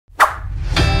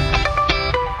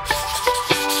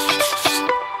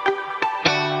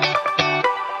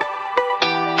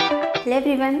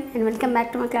everyone and welcome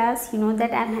back to my class. You know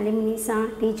that I am Halim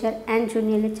Nisa, teacher and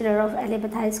junior lecturer of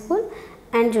Alibath High School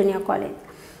and Junior College.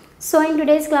 So in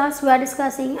today's class we are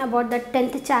discussing about the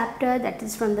 10th chapter, that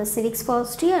is from the civics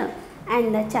first year,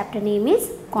 and the chapter name is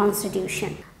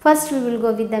Constitution. First we will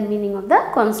go with the meaning of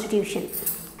the Constitution.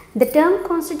 The term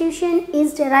Constitution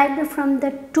is derived from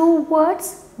the two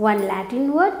words, one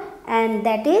Latin word and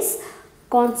that is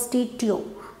constituo,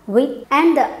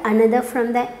 and the another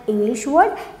from the English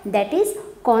word that is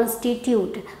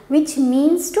constitute, which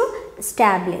means to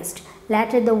established.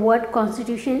 Later the word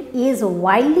constitution is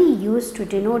widely used to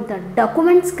denote the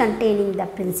documents containing the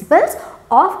principles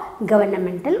of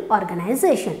governmental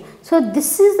organization. So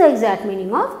this is the exact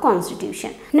meaning of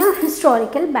constitution. Now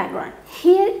historical background.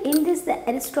 Here in this the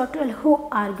Aristotle who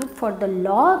argued for the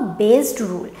law based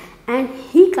rule, and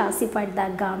he classified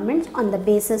the governments on the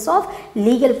basis of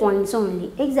legal points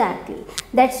only. Exactly.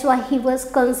 That's why he was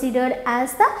considered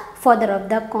as the father of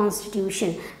the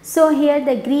constitution. So here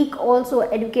the Greek also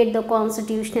educate the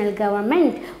constitutional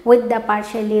government with the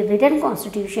partially written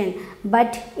constitution.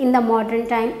 But in the modern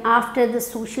time, after the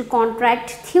social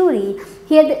contract theory,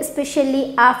 here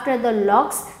especially after the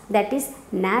Locke's, that is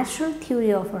natural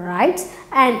theory of rights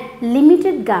and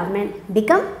limited government,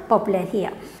 become popular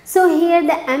here. So here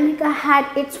the America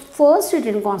had its first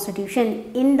written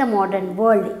constitution in the modern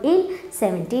world in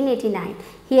 1789.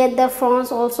 Here the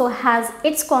France also has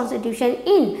its constitution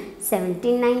in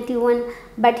 1791,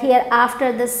 but here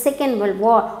after the Second World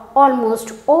War,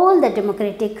 almost all the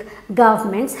democratic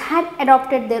governments had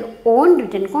adopted their own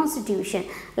written constitution.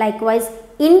 Likewise,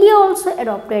 India also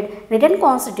adopted written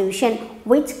constitution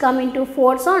which come into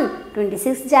force on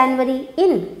 26 January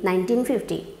in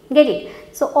 1950. Get it?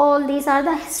 So all these are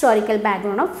the historical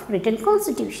background of written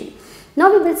constitution.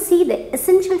 Now we will see the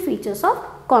essential features of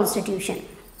constitution.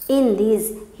 In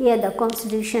these, here the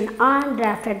constitution are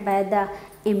drafted by the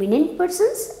eminent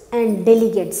persons and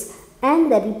delegates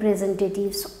and the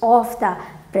representatives of the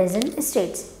present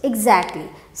states. Exactly.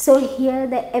 So here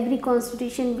the every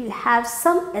constitution will have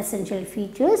some essential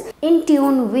features in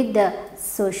tune with the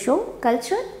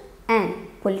socio-cultural and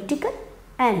political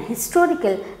and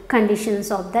historical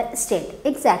conditions of the state.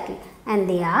 Exactly. And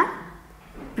they are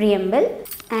preamble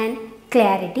and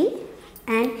clarity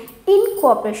and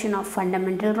incorporation of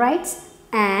fundamental rights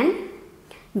and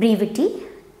brevity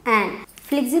and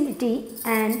flexibility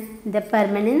and the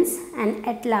permanence and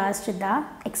at last the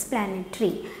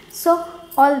explanatory. So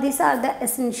all these are the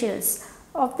essentials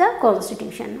of the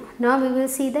constitution. Now we will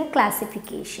see the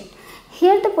classification.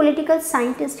 Here the political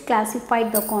scientists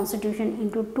classified the constitution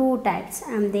into two types,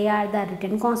 and they are the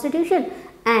written constitution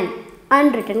and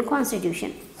unwritten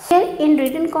constitution. Here in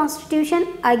written constitution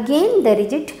again the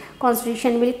rigid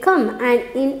constitution will come, and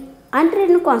in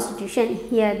unwritten constitution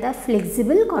here the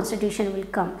flexible constitution will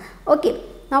come. Okay.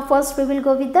 Now first we will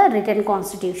go with the written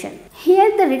constitution.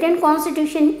 Here the written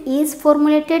constitution is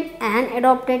formulated and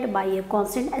adopted by a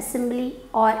constituent assembly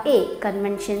or a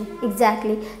convention.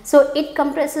 Exactly. So it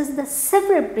comprises the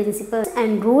several principles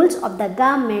and rules of the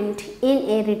government in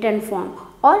a written form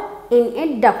or in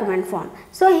a document form.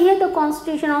 So here the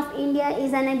Constitution of India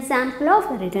is an example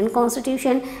of written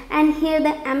constitution, and here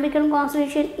the American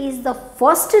Constitution is the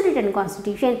first written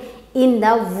constitution in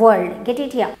the world. Get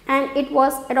it here? And it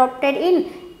was adopted in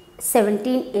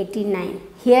 1789.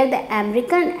 Here the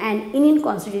American and Indian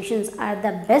constitutions are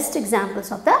the best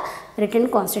examples of the written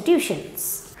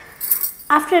constitutions.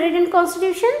 After written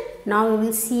constitution, now we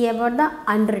will see about the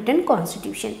unwritten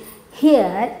constitution.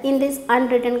 Here in this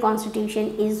unwritten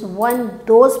constitution is one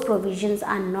those provisions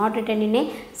are not written in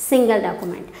a single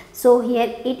document. So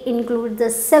here it includes the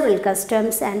several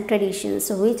customs and traditions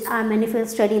which are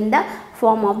manifested in the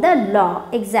form of the law.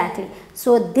 Exactly.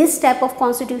 So this type of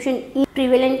constitution is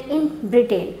prevalent in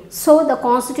Britain. So the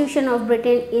Constitution of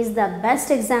Britain is the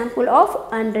best example of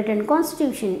unwritten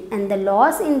constitution, and the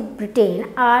laws in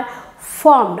Britain are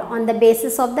formed on the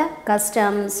basis of the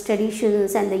customs,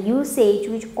 traditions and the usage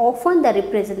which often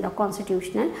represent the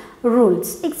constitutional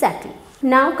rules. Exactly.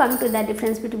 Now come to the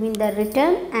difference between the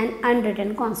written and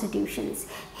unwritten constitutions.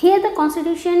 Here the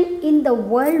constitution in the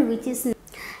world which is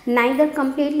neither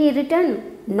completely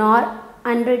written nor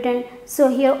unwritten. So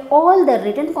here all the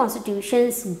written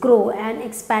constitutions grow and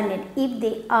expanded if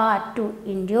they are to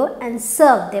endure and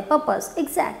serve their purpose.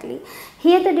 Exactly.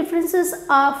 Here the differences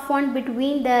are found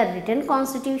between the written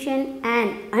constitution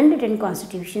and unwritten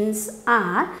constitutions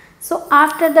are. So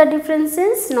after the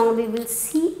differences, now we will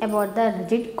see about the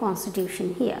rigid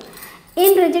constitution here.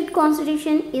 In rigid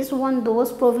constitution is one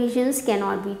those provisions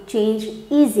cannot be changed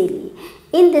easily.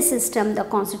 In this system, the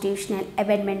constitutional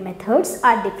amendment methods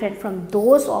are different from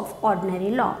those of ordinary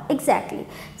law. Exactly.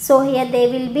 So here there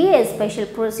will be a special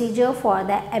procedure for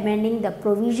the amending the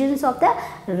provisions of the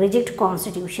rigid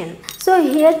constitution. So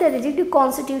here the rigid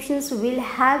constitutions will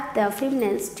have the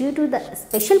firmness due to the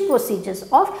special procedures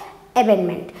of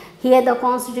amendment. Here the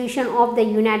Constitution of the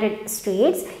United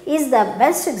States is the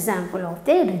best example of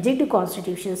the rigid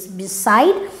constitutions.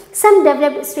 Beside, some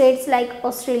developed states like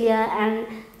Australia and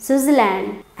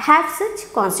Switzerland have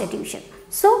such constitution.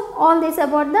 So all this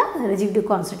about the rigid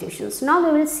constitutions. Now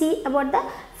we will see about the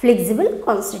flexible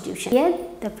constitution. Here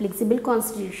the flexible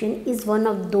constitution is one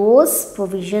of those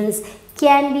provisions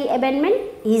can be amendment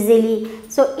easily.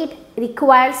 So it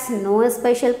requires no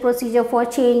special procedure for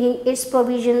changing its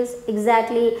provisions.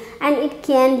 Exactly, and it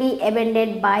can be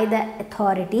amended by the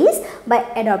authorities by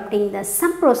adopting the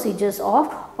some procedures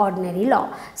of ordinary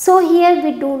law. So here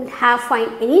we don't have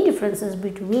find any differences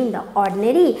between the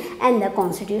ordinary and the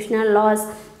constitutional laws.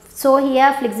 So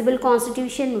here flexible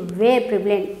constitution were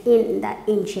prevalent in the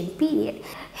ancient period.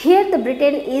 Here the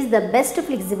Britain is the best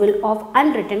flexible of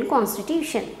unwritten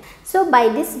constitution. So by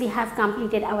this we have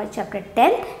completed our chapter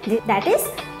 10, that is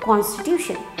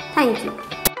Constitution. Thank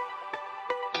you.